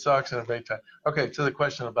 Great socks and a great tie. Okay, to the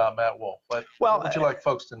question about Matt Wolfe. What would you like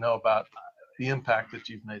folks to know about the impact that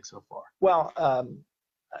you've made so far? Well,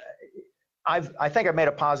 I think I've made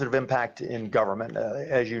a positive impact in government.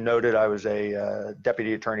 As you noted, I was a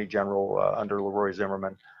deputy attorney general under Leroy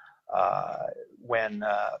Zimmerman. When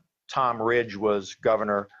Tom Ridge was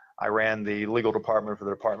governor, I ran the legal department for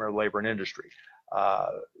the Department of Labor and Industry.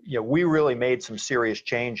 We really made some serious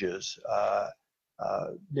changes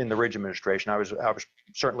in the Ridge administration. I was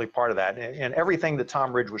certainly part of that, and everything that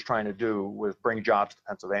Tom Ridge was trying to do was bring jobs to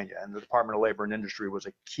Pennsylvania, and the Department of Labor and Industry was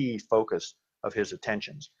a key focus of his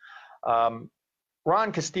attentions.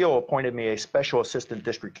 Ron Castillo appointed me a special assistant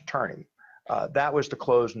district attorney. That was to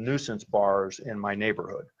close nuisance bars in my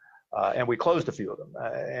neighborhood, and we closed a few of them,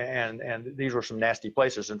 and these were some nasty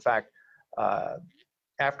places. In fact,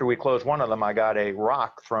 after we closed one of them, I got a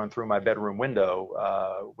rock thrown through my bedroom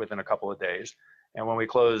window within a couple of days. And when we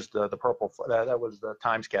closed the Purple, that was the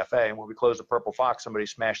Times Cafe. And when we closed the Purple Fox, somebody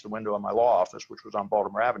smashed the window of my law office, which was on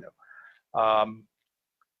Baltimore Avenue.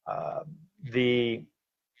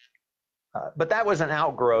 But that was an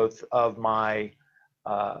outgrowth of my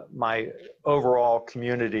overall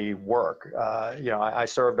community work. I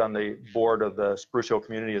served on the board of the Spruce Hill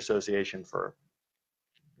Community Association for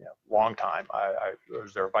a long time. I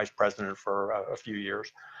was their vice president for a few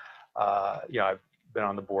years. I've been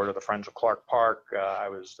on the board of the Friends of Clark Park. I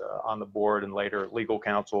was on the board and later legal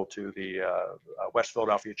counsel to the West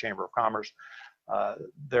Philadelphia Chamber of Commerce.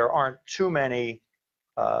 There aren't too many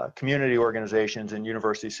community organizations in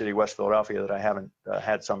University City, West Philadelphia that I haven't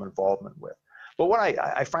had some involvement with. But what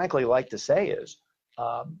I frankly like to say is,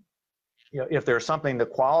 if there's something that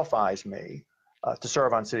qualifies me to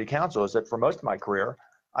serve on city council, is that for most of my career,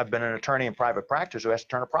 I've been an attorney in private practice who has to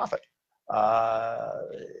turn a profit.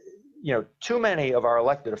 Too many of our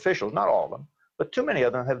elected officials, not all of them, but too many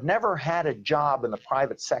of them have never had a job in the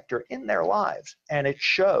private sector in their lives. And it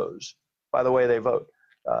shows by the way they vote.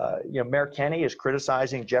 Mayor Kenny is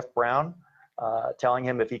criticizing Jeff Brown, telling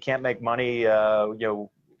him if he can't make money,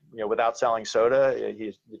 without selling soda,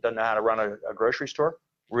 he doesn't know how to run a grocery store.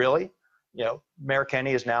 Really? Mayor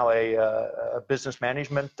Kenny is now a business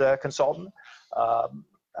management consultant.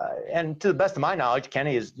 And to the best of my knowledge,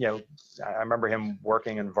 Kenny is, I remember him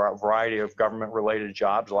working in a variety of government-related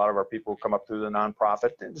jobs. A lot of our people come up through the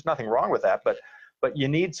nonprofit. There's nothing wrong with that, but you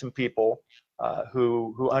need some people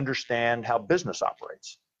who understand how business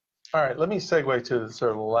operates. All right, let me segue to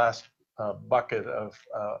sort of the last bucket of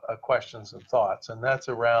questions and thoughts, and that's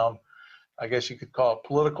around, I guess you could call it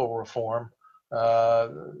political reform.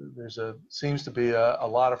 Seems to be a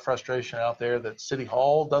lot of frustration out there that City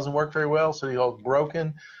Hall doesn't work very well. City Hall is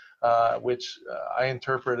broken, which I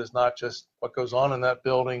interpret as not just what goes on in that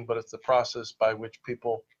building, but it's the process by which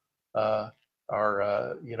people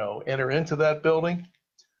enter into that building.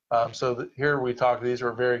 So here we talk, these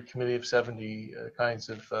are very Committee of 70 kinds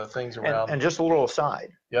of things around. And just a little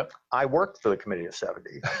aside. Yep. I worked for the Committee of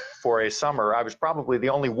 70 for a summer. I was probably the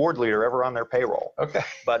only ward leader ever on their payroll. Okay.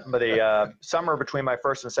 But the summer between my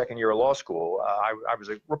first and second year of law school, I was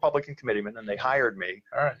a Republican committeeman, and they hired me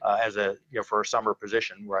as for a summer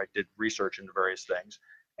position where I did research into various things.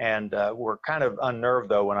 And were kind of unnerved,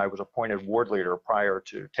 though, when I was appointed ward leader prior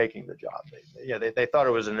to taking the job. They thought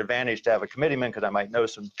it was an advantage to have a committeeman because I might know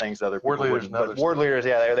some things other people wouldn't. But ward leaders,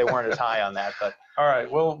 they weren't as high on that. But all right,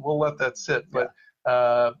 we'll let that sit. But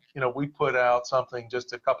we put out something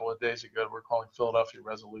just a couple of days ago. We're calling Philadelphia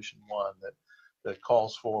Resolution 1 that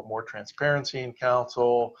calls for more transparency in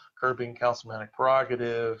council, curbing councilmanic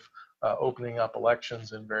prerogative, opening up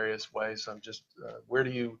elections in various ways. So I'm just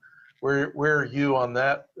where are you on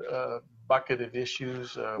that bucket of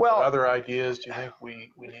issues? What other ideas do you think we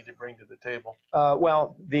need to bring to the table?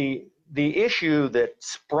 Well, the issue that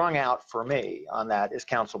sprung out for me on that is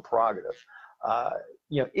council prerogative.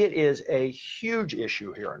 It is a huge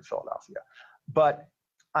issue here in Philadelphia, but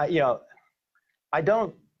I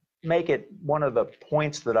don't make it one of the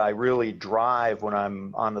points that I really drive when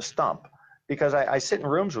I'm on the stump, because I sit in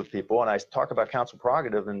rooms with people and I talk about council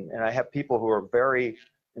prerogative, and I have people who are very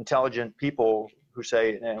intelligent people who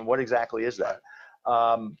say, and what exactly is that?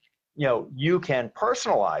 You can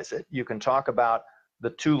personalize it. You can talk about the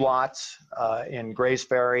 2 lots in Grays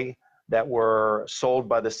Ferry that were sold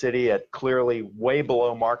by the city at clearly way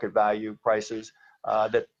below market value prices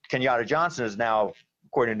that Kenyatta Johnson is now,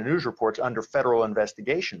 according to news reports, under federal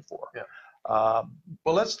investigation for. Yeah.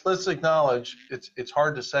 Well, let's acknowledge it's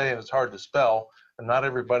hard to say and it's hard to spell, and not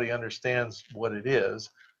everybody understands what it is,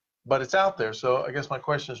 but it's out there. So I guess my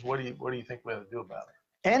question is, what do you think we have to do about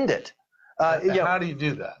it? End it. How do you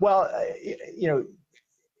do that? Well,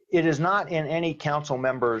 it is not in any council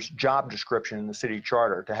member's job description in the city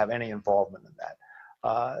charter to have any involvement in that.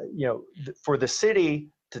 For the city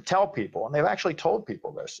to tell people, and they've actually told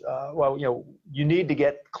people this, you need to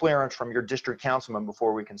get clearance from your district councilman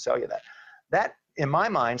before we can sell you that. That, in my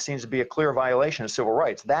mind, seems to be a clear violation of civil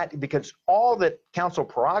rights. Because all that council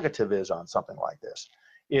prerogative is on something like this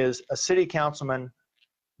is a city councilman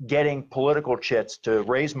getting political chits to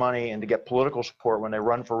raise money and to get political support when they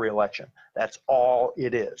run for re-election. That's all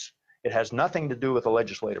it is. It has nothing to do with the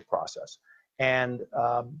legislative process. And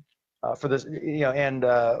for this,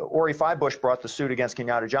 Ori Feibush brought the suit against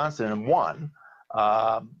Kenyatta Johnson and won,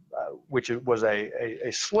 which was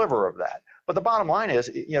a sliver of that. But the bottom line is,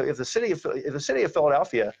 if the city of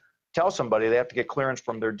Philadelphia tells somebody they have to get clearance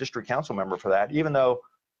from their district council member for that, even though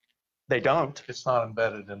they don't. It's not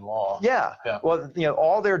embedded in law. Yeah. Well,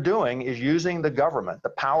 all they're doing is using the government, the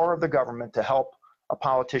power of the government, to help a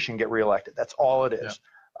politician get reelected. That's all it is.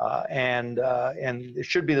 Yeah. And it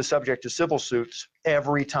should be the subject of civil suits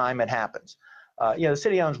every time it happens. The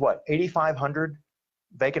city owns what, 8,500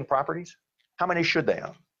 vacant properties? How many should they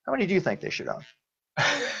own? How many do you think they should own?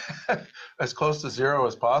 As close to 0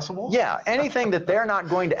 as possible? Yeah, anything that they're not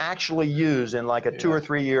going to actually use in like a 2 or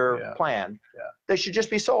 3 year plan, they should just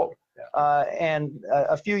be sold. Yeah. And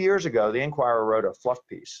a few years ago, the Inquirer wrote a fluff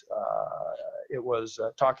piece. It was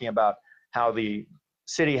talking about how the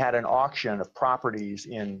city had an auction of properties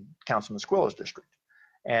in Councilman Squilla's district.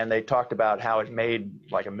 And they talked about how it made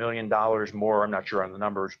like $1 million more, I'm not sure on the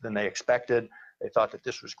numbers, than they expected. They thought that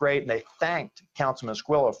this was great, and they thanked Councilman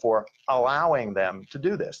Squilla for allowing them to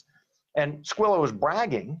do this. And Squilla was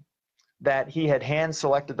bragging that he had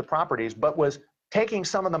hand-selected the properties, but was taking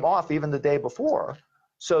some of them off even the day before,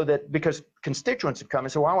 so that because constituents had come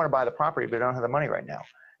and said, well, I want to buy the property, but I don't have the money right now.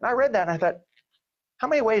 And I read that and I thought, how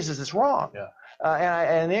many ways is this wrong? Yeah.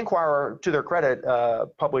 And the Inquirer, to their credit,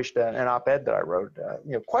 published an op-ed that I wrote,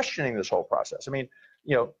 questioning this whole process. I mean,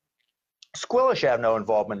 Squilla should have no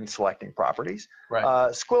involvement in selecting properties. Right.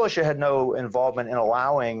 Squilla should have no involvement in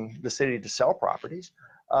allowing the city to sell properties.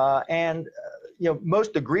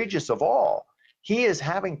 Most egregious of all, he is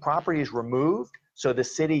having properties removed so the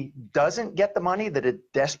city doesn't get the money that it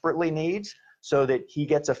desperately needs, so that he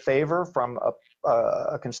gets a favor from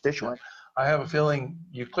a constituent. I have a feeling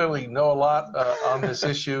you clearly know a lot on this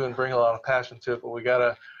issue and bring a lot of passion to it, but we got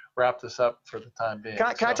to wrap this up for the time being. Can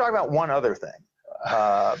I talk about one other thing?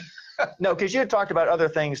 No, because you had talked about other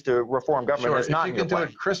things to reform government. Sure, it's not if you can do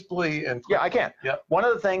it crisply and quickly. Yeah, I can. Yep. One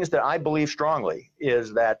of the things that I believe strongly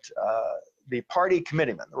is that the party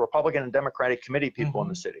committeemen, the Republican and Democratic committee people in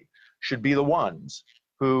the city, should be the ones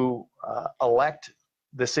who elect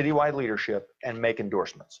the citywide leadership and make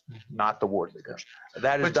endorsements, not the ward leaders.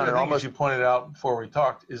 That is done in almost, as you pointed out before we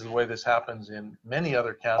talked, is the way this happens in many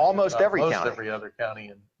other counties. Almost every other county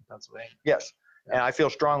in Pennsylvania. Yes. And I feel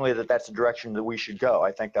strongly that that's the direction that we should go.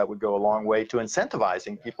 I think that would go a long way to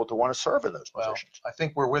incentivizing people to want to serve in those positions. I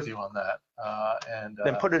think we're with you on that.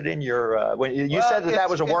 Then put it in your, when you said that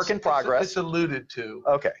was a work in progress. It's alluded to.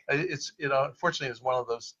 Okay. It's, unfortunately, it's one of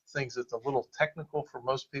those things that's a little technical for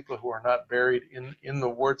most people who are not buried in the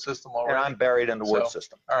ward system already. And I'm buried in the ward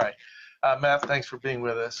system. All right. Matt, thanks for being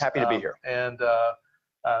with us. Happy to be here. And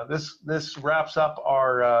this wraps up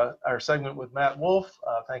our segment with Matt Wolfe.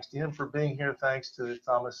 Thanks to him for being here. Thanks to the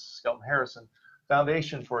Thomas Skelton Harrison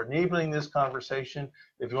Foundation for enabling this conversation.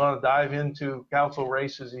 If you want to dive into council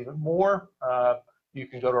races even more, you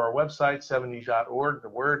can go to our website, 70.org, the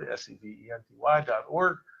word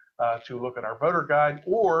SEVENTY.org, to look at our voter guide,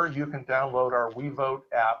 or you can download our We Vote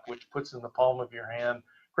app, which puts in the palm of your hand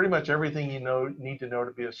pretty much everything you need to know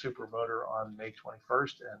to be a super voter on May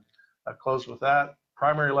 21st. And close with that.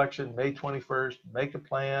 Primary election, May 21st. Make a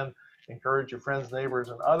plan. Encourage your friends, neighbors,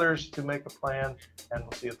 and others to make a plan, and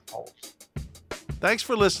we'll see you at the polls. Thanks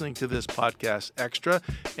for listening to this podcast extra.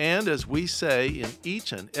 And as we say in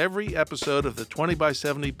each and every episode of the 20 by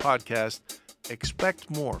 70 podcast, expect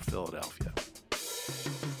more, Philadelphia.